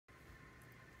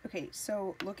Okay,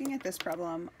 so looking at this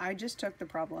problem, I just took the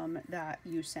problem that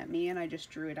you sent me and I just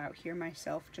drew it out here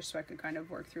myself just so I could kind of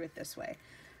work through it this way.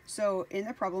 So in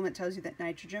the problem, it tells you that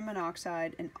nitrogen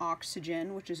monoxide and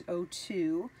oxygen, which is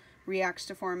O2, reacts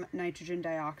to form nitrogen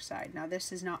dioxide. Now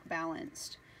this is not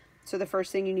balanced. So the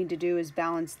first thing you need to do is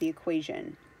balance the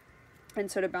equation. And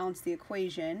so to balance the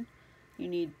equation, you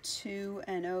need 2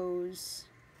 NOs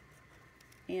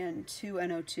and 2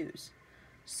 NO2s.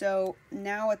 So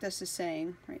now what this is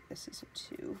saying, right, this is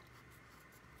a 2,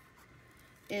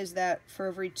 is that for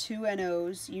every 2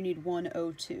 NOs, you need 1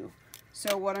 O2.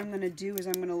 So what I'm going to do is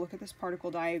I'm going to look at this particle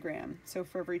diagram. So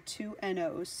for every 2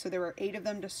 NOs, so there were 8 of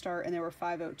them to start and there were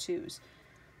 5 O2s.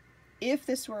 If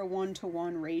this were a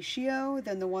 1-to-1 ratio,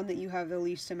 then the one that you have the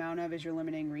least amount of is your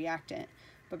limiting reactant.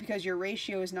 But because your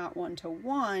ratio is not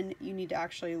 1-to-1, you need to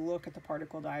actually look at the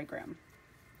particle diagram.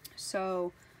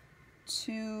 So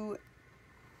 2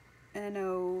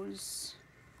 NOs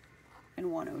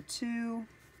and 1 O2.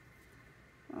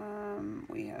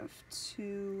 We have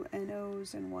 2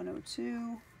 NOs and 1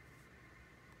 O2.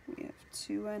 We have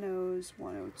 2 NOs,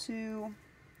 1 O2,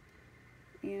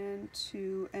 and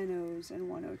 2 NOs and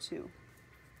 1 O2.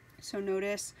 So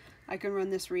notice I can run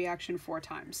this reaction 4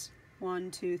 times.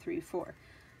 1, 2, 3, 4.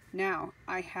 Now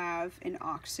I have an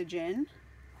oxygen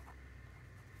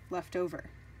left over.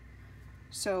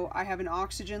 So I have an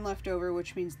oxygen left over,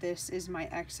 which means this is my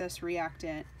excess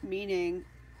reactant, meaning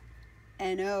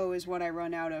NO is what I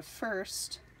run out of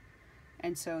first,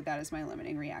 and so that is my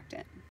limiting reactant.